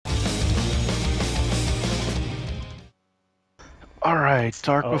Alright,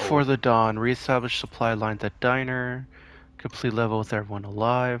 dark Uh-oh. before the dawn. Reestablish supply lines at diner. Complete level with everyone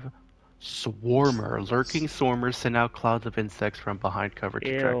alive. Swarmer. Lurking swarmers send out clouds of insects from behind cover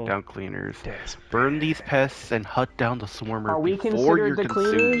to track Ew. down cleaners. That's Burn these bad. pests and hunt down the swarmer Are we before considered you're the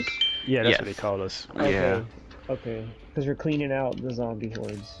consumed. cleaners? Yeah, that's what they Yes. call us. Yeah. Okay. Okay. Because you're cleaning out the zombie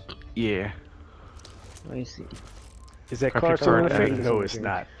hordes. Yeah. I see. Is that Graphic cartoon card effect? added. No, it's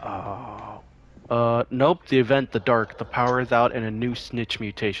not. Oh. Nope. The event, the dark. The power is out and a new snitch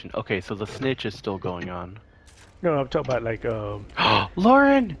mutation. Okay, so the snitch is still going on. No, I'm talking about like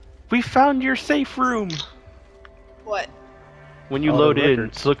Lauren! We found your safe room! What? When you All the load in,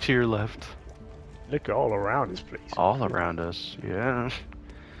 records. look to your left. look all around this place. All around us, yeah.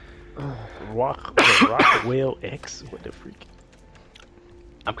 Rockwell X? What the freak?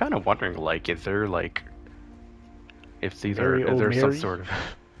 I'm kind of wondering, like, is there like, if these Mary are, is there some O'Mary? sort of?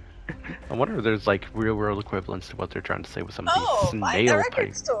 I wonder if there's like real world equivalents to what they're trying to say with some of Oh, these by the snail record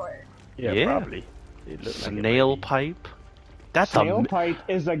pipe. store. Yeah, Yeah. probably. It looked like it Snail might be. pipe. That's Snail a Pipe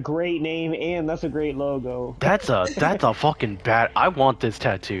is a great name, and that's a great logo. that's a fucking bad. I want this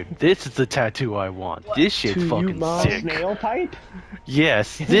tattooed. This is the tattoo I want. What? This shit's To you, fucking Mom? sick. Snail Pipe?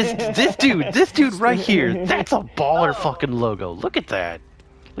 Yes, this dude right here. That's a baller Oh. fucking logo. Look at that.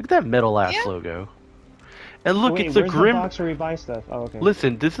 Look at that metal ass Yeah. logo. And look, Wait, it's the where's grim. the box where we buy stuff? Oh, okay.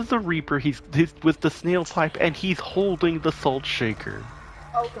 Listen, this is the Reaper. He's with the snail pipe, and he's holding the salt shaker.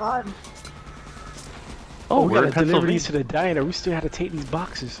 Oh god. Oh, we we're in gotta deliver Pennsylvania. these to the diner. We still had to take these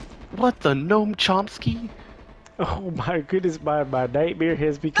boxes. What the Noam Chomsky? Oh my goodness, my nightmare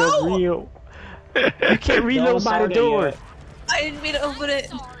has become No! real. You can't Don't reload by the start it door. yet. I didn't mean to open it.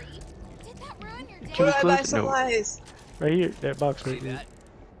 Sorry. Did that ruin your Can we Where do I buy close? No. supplies? Right here, that box right there.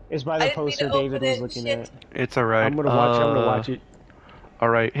 It's by I the didn't mean poster to open David was it, looking shit. at. It's alright. I'm gonna watch. I'm gonna watch it.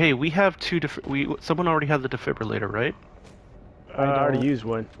 Alright. Hey, we have two. Someone already had the defibrillator, right? I already don't- used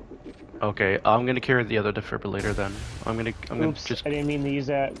one. Okay, I'm gonna carry the other defibrillator then. I'm gonna Oops, just. I didn't mean to use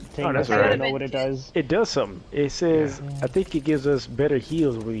that thing. Oh, that's I don't alright. know what it does. It does something. It says, I think it gives us better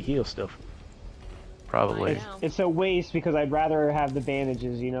heals when we heal stuff. Probably. It's a waste because I'd rather have the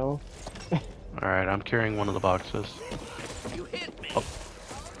bandages, you know? Alright, I'm carrying one of the boxes.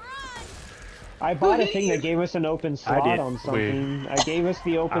 I bought a thing that gave us an open slot did. on something. I gave us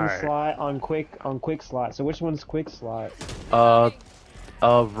the open Alright. slot on quick slot. So which one's quick slot? I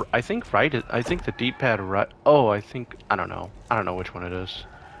think right. I think the D-pad right. Oh, I don't know. I don't know which one it is.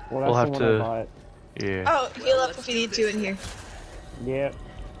 Well, that's We'll have the one to- I bought. Yeah. Oh, heal up if you need to in here. Yep.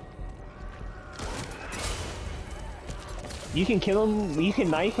 You can kill him. You can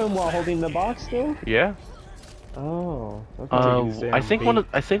knife him while holding the box still. Yeah. Oh. Okay. Take I his think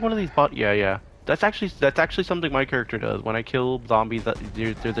damn one of these yeah. That's actually something my character does. When I kill zombies,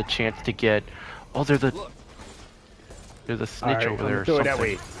 there's a chance to get. Oh, there's a snitch Alright, over there. Or throw it something. that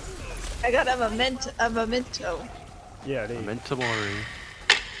way. I got a memento. Yeah, there you go. Memento mori.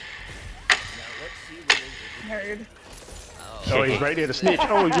 Nerd. Oh, he's right there, the snitch.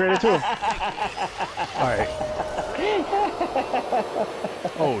 Oh, he's right there too. Alright.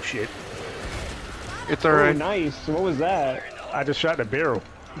 Oh, shit. It's Oh, alright. nice. What was that? I just shot the barrel.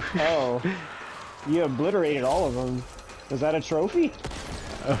 Oh. You obliterated all of them. Was that a trophy?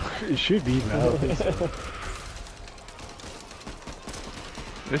 It should be now.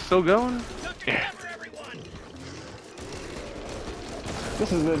 It's still going. Yeah.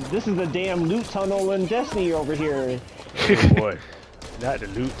 This is the damn loot tunnel in Destiny over here. Oh, boy. Not the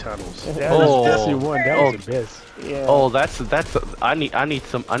loot tunnels. That Oh. was Destiny 1. That Oh. was the best. Yeah. Oh, that's. I need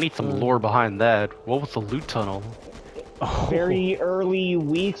some lore behind that. What was the loot tunnel? Oh. Very early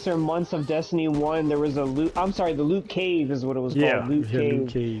weeks or months of Destiny 1, there was a loot. I'm sorry, the loot cave is what it was Yeah, called. Loot yeah, cave. Loot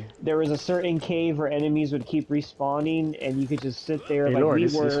Cave. There was a certain cave where enemies would keep respawning, and you could just sit there Hey, like Lauren, we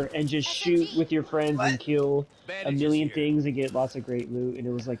this is- were and just shoot with your friends and What? kill a million things and get lots of great loot. And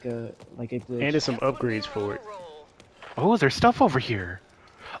it was like a glitch. And there's some upgrades for it. Oh, there's stuff over here.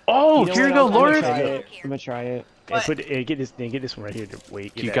 Oh, know here you what? go, I'm gonna Lauren. try it. I'm gonna try it. And put get this one right here.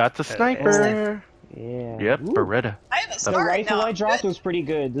 Wait, get You that- got the that- sniper. Yeah. Yep, Ooh. Beretta. I have a The scar rifle now. I dropped Good. was pretty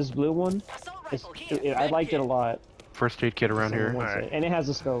good. This blue one, I liked it a lot. First aid kit around here. Someone wants it. And it has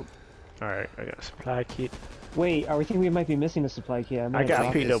a scope. Alright, I got a supply kit. Wait, are we thinking we might be missing a supply kit? might I have got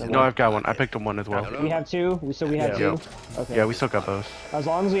dropped picked it up somewhere. No, I've got one. I picked up one as well. We have two? So we have Yeah. two? Okay. Yeah, we still got those. As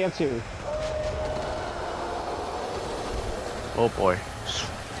long as we have two. Oh boy.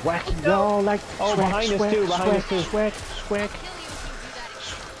 Wacky y'all like Oh, swag, behind us swag, too, behind us too. swag, swag,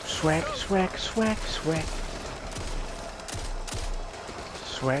 swag, swag, swag, swag,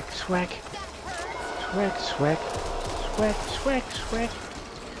 swag, swag, swag, swag, swag, swag, swag.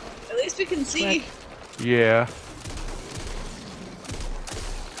 At least we can see. Yeah.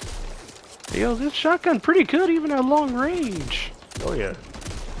 Yo, this shotgun pretty good even at long range. Oh yeah.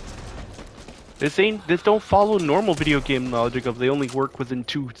 This don't follow normal video game logic of they only work within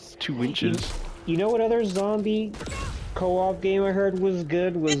two inches. You know what other zombie co-op game I heard was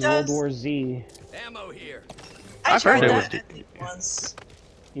good? Was World War Z. Ammo here. I've heard tried it was that, I think, once.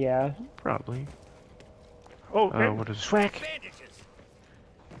 Yeah. Probably. Oh, what is swag?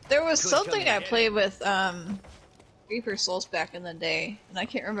 There was something I played with Reaper Souls back in the day, and I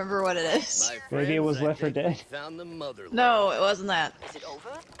can't remember what it is. Maybe it was Left 4 Dead. Found the motherland. No, it wasn't that. Is it over?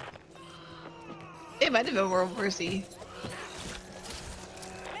 It might have been World War Z.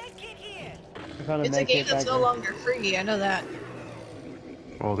 I found It's a med game kit that's back no there. longer free, I know that.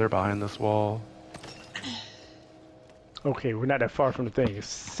 Oh, they're behind this wall. Okay, we're not that far from the thing. It's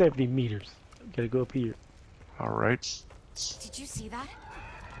 70 meters. Gotta go up here. Alright. Did you see that?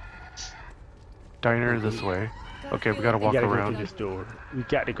 Diner this way. Okay, we gotta We walk gotta go around. through this door. We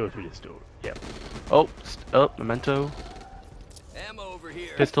got to go through this door. Yep. Oh, memento. Ammo over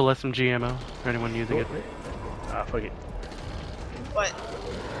here. Pistol SMG ammo. Anyone using it? Ah, fuck it. What?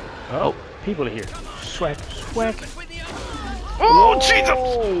 Oh, people are here. Swag, swag. Oh, Jesus!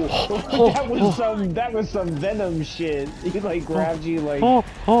 That was some Venom shit. He like grabbed you like Oh.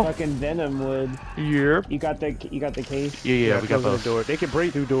 fucking Venom would. Yep. You got the kase? Yeah, we got closing both. the door. They can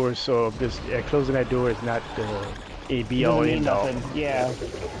break through doors, so just closing that door is not a be all Doesn't mean end all. nothing. Yeah. Okay,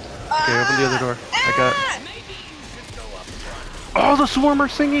 open the other door. I got. Oh, the swarmer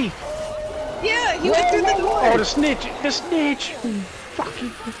thingy! Yeah, he went through the door! Oh, the snitch! The snitch! Fuck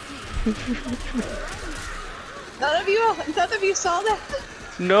you. None of you saw that?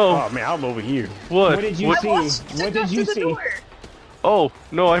 No. Oh man, I'm over here. What? What did you I see? watched it What go did through you the see? door. Oh,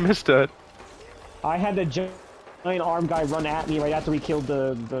 no, I missed that. I had the giant arm guy run at me right after we killed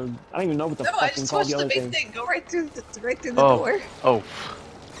the I don't even know what the No, I fucking just called watched the the other big thing. thing go right through the Oh. door. Oh.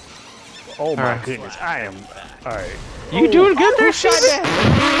 Oh my Alright. goodness, I am. Alright. You doing good there, shot Steven?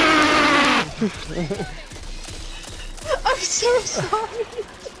 I'm so sorry.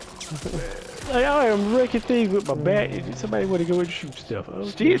 Like, I am wrecking things with my bat. Somebody want to go and shoot stuff.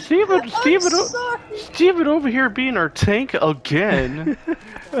 Okay. Steven sorry. Steven over here being our tank again.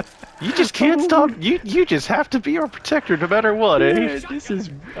 You just can't stop. You just have to be our protector no matter what, Yeah,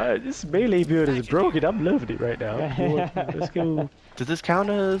 eh? this melee build is broken. I'm loving it right now. Let's go. Does this count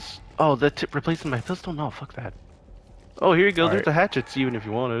as? Oh, that replacing my pistol? No, fuck that. Oh, here you go. There's Alright. the hatchets, even if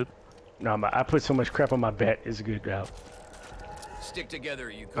you wanted. No, I put so much crap on my bat. It's a good route. Stick together,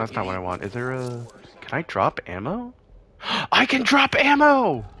 you. That's not what I want. Is there a? Can I drop ammo? I can drop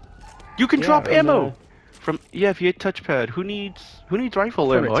ammo. You can drop from ammo. From if you hit touchpad. Who needs rifle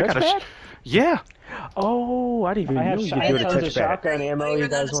From ammo? a I got touchpad? Yeah. Oh, I didn't even I have, know you I could do have the tons of touchpad. shotgun ammo. Oh, You you're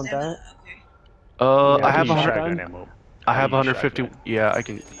not guys want a that? okay. Yeah, I have use 100. shotgun. ammo. I have use 150. shotgun. Yeah, I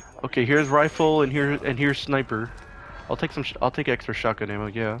can. Okay, here's rifle and here's sniper. I'll take some. I'll take extra shotgun ammo.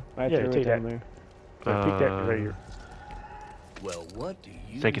 Yeah. I Yeah, threw it take down that. there. Pick that right here. Well, what do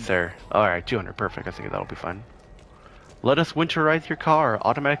you? Thank you, sir. All right, 200. Perfect. I think that'll be fine. Let us winterize your car.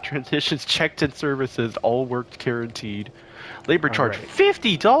 Automatic transmissions checked and services. All work guaranteed. Labor charge Alright.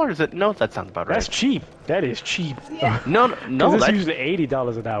 $50. No, that sounds about right. That's cheap. That is cheap. Yeah. No, no. It's That's usually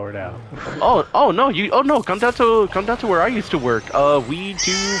 $80 an hour now. oh no. No. Come down to where I used to work. We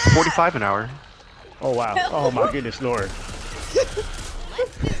do 45 an hour. Oh wow. Oh my goodness, Lord. Let's do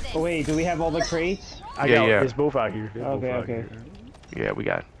this. Oh wait, do we have all the crates? I Yeah, got yeah. There's both out here. There's both Okay, out okay. here. Yeah, we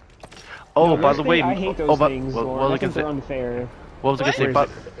got. Oh, No, by those the way. things- I hate those oh, but, things. what Lauren. was I I think gonna they're say? unfair. What was I gonna say? Where But,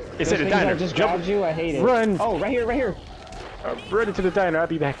 It's Those at the things that diner. just Jump. grabbed you. I hate it. Run. Oh, right here, right here. Run into the diner. I'll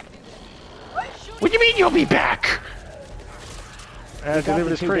be back. what do you mean you'll be back? Deliver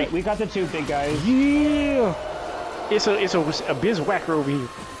this crate. We got the two big guys. Yeah. It's a biz whacker over here.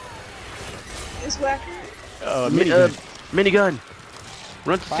 Is whacker. Minigun. Minigun.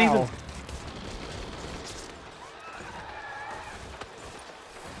 Run to Wow. Steven.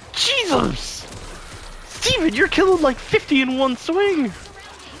 Jesus! Steven, you're killing like 50 in one swing!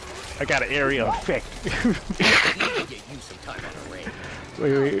 I got an area effect. Get you some time on a range.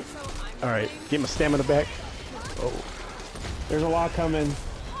 Wait. All right. Get my stamina back. Oh. There's a lot coming.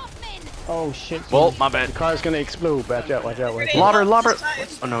 Oh shit. Well, my bad. The car's gonna explode. Watch out. Watch out. Watch out. Lobber!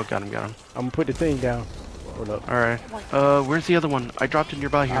 Oh no, got him. I'm gonna put the thing down. Hold up. Alright. Where's the other one? I dropped it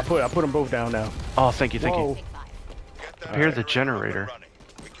nearby I here. put them both down now. Oh, thank you. Whoa. Here's the generator.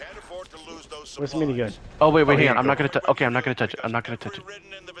 Where's the minigun? Oh, wait, here hang on. you I'm go. not gonna touch. Okay, I'm not gonna touch it. I'm not gonna touch it.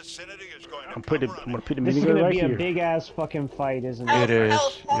 I'm gonna put the This is minigun gonna right be a here. big ass fucking fight, isn't It it? is.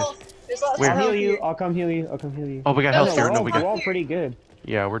 Health. There's lots Where? of I'll health heal you. here. I'll come heal you. I'll come heal you. Oh, we got No, health here. we're No, all, we we're got. all pretty good.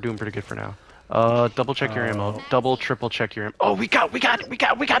 Yeah, we're doing pretty good for now. Double check your ammo. Double, triple check your ammo. Oh, we got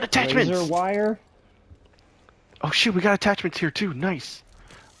attachments! Laser wire. Oh shoot, we got attachments here too. Nice.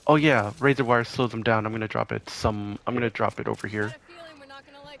 Oh yeah, razor wire slows them down. I'm gonna drop it over here. Got a feeling we're not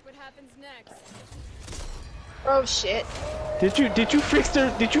gonna like what happens next. Oh shit. Did you fix the?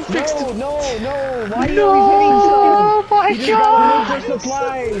 Did you fix No, the? no, no! Why are you No! always hitting Oh stuff? my You just gotta god! look for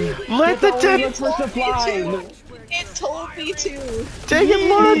supplies. Let the Look dead. for supplies. It told me to. Dang it,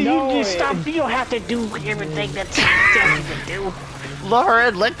 Lauren! No, You stop. You don't have to do everything that's telling you to do.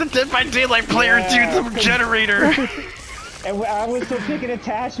 Lauren, let the Dead by Daylight player do the generator. And I was still picking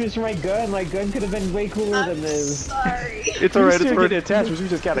attachments for my gun. My gun could have been way cooler I'm than this. sorry. It's We alright. still It's get alright. the attachments. We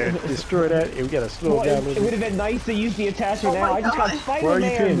just gotta destroy that, and we gotta slow Well, it down a it little would bit. have been nice to use the attachment Oh now. my I just got God. Spider-Man. Where are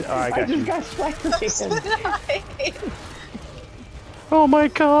you pinned? Oh, I got just you. got Spider-Man. Oh my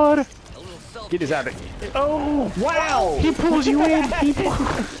god! A little self. Get this out of here. Oh, Wow! he pulls you in. He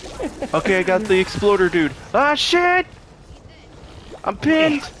pulls. Okay, I got the exploder dude. Ah shit! I'm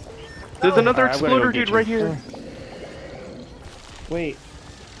pinned. There's another Alright, I'm gonna go exploder get dude you. right here. Wait.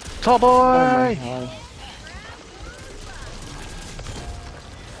 Tall boy. Oh my god.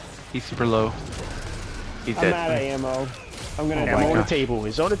 He's super low. He's I'm dead. out of ammo. I'm gonna Ammo my on the gosh. table.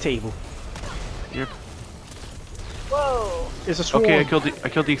 It's on the table. Yep. Whoa. It's a swarm. Okay, I killed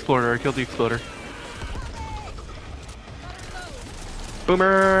the exploder. I killed the exploder.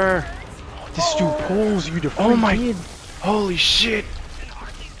 Boomer! This dude pulls you to Oh my- freaking- Holy shit!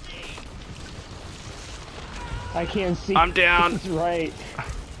 I can't see. I'm down. That's right.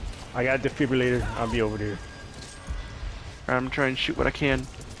 I got a defibrillator. I'll be over there. I'm trying to shoot what I can.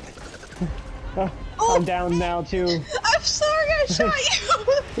 I'm down now too. I'm sorry I shot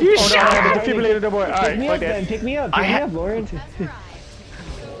you. You Oh no, I got the defibrillator, boy. Pick Alright, me fuck up then. that. Pick me up. I Pick me ha- up, Lauren.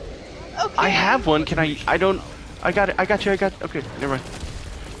 Okay. I have one. Can I? I don't. I got it. I got you. I got. Okay, never mind.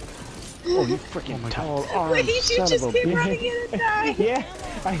 Oh, you freaking tall arm Wait, you son just of a keep bitch. running in and die. Yeah.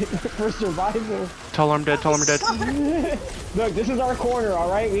 For survival. Tall arm dead. Tall arm dead. Sorry. Look, this is our corner,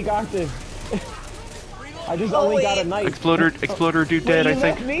 alright? We got this. I just Oh, only got a wait. knife. Exploder dude Wait, dead. you I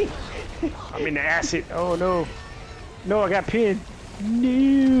think. left me? I'm in the acid. Oh no. No, I got pinned.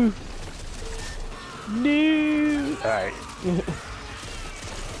 No. No. Alright.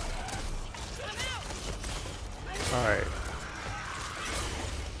 Alright.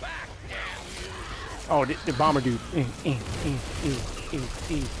 Oh, the bomber dude.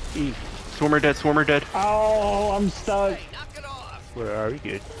 Swimmer dead. Swimmer dead. Oh, I'm stuck. Knock it off. Where are we?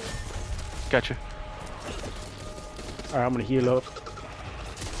 Good. Gotcha. Alright, I'm gonna heal up.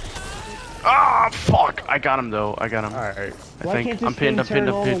 Ah, fuck! I got him though. I got him. Alright. I Why think can't this I'm pinned. thing I'm pinned. turn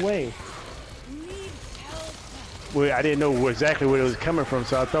I'm all the pinned. way? Well, I didn't know exactly where it was coming from,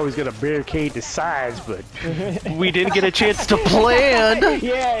 so I thought he was gonna barricade the sides, but We didn't get a chance to plan.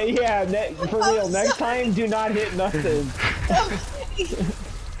 Yeah, yeah, for real. Next time, do not hit nothing.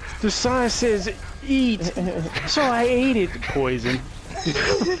 the sign says eat, so I ate it. Poison.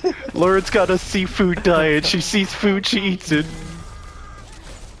 Lauren's got a seafood diet. She sees food, she eats it.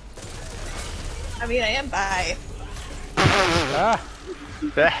 I mean, I am bi. Ah,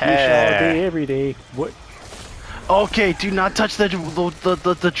 fish all day, every day. What? Okay, do not touch the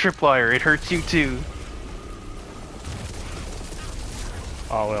tripwire. It hurts you too.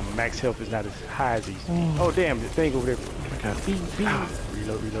 Oh well, max health is not as high as these. Oh damn, the thing over there. God.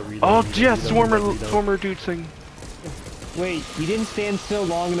 Reload, reload. Oh reload, yeah, reload. swarmer dude thing. Wait, you didn't stand still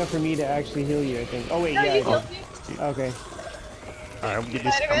long enough for me to actually heal you, I think. Oh wait, No, yeah, you I killed did. me. Okay. Alright, I'm getting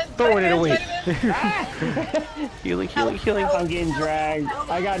this. Spider-Man, I'm throwing it away. Spider-Man, Healing, healing, healing. I'm getting dragged.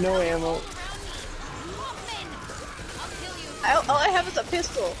 I got no ammo. All I have is a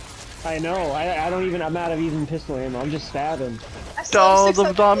pistol. I know. I don't even. I'm out of even pistol ammo. I'm just stabbing. I still have Oh,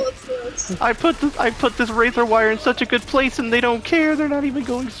 600 the bullets left. I put this razor wire in such a good place, and they don't care. They're not even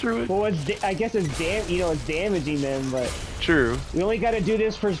going through it. Well, I guess it's it's damaging them, but True. we only got to do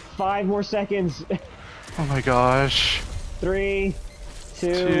this for 5 more seconds. Oh my gosh. 3,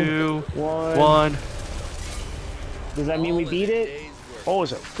 2, 2, 1. 1. Does that mean we beat it? Oh,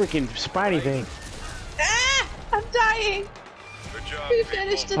 it's a freaking spiny thing. Ah! I'm dying. Good job, We people.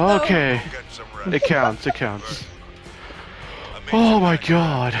 finished it though. Okay. Get some rest. It counts. It counts. Amazing Oh my action and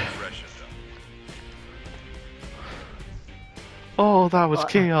god. aggression. Oh, that was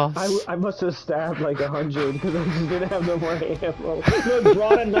chaos. I must have stabbed like 100 because I just didn't have no more ammo. Look,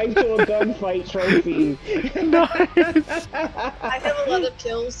 brought a knife to a gunfight trophy. Nice. I have a lot of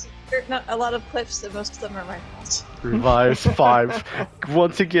kills, or not a lot of clips, and most of them are my fault. Revives 5.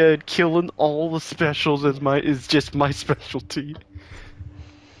 Once again, killing all the specials is just my specialty.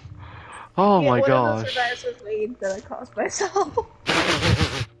 Oh Yeah, my one of those gosh. revives was made that I caused myself.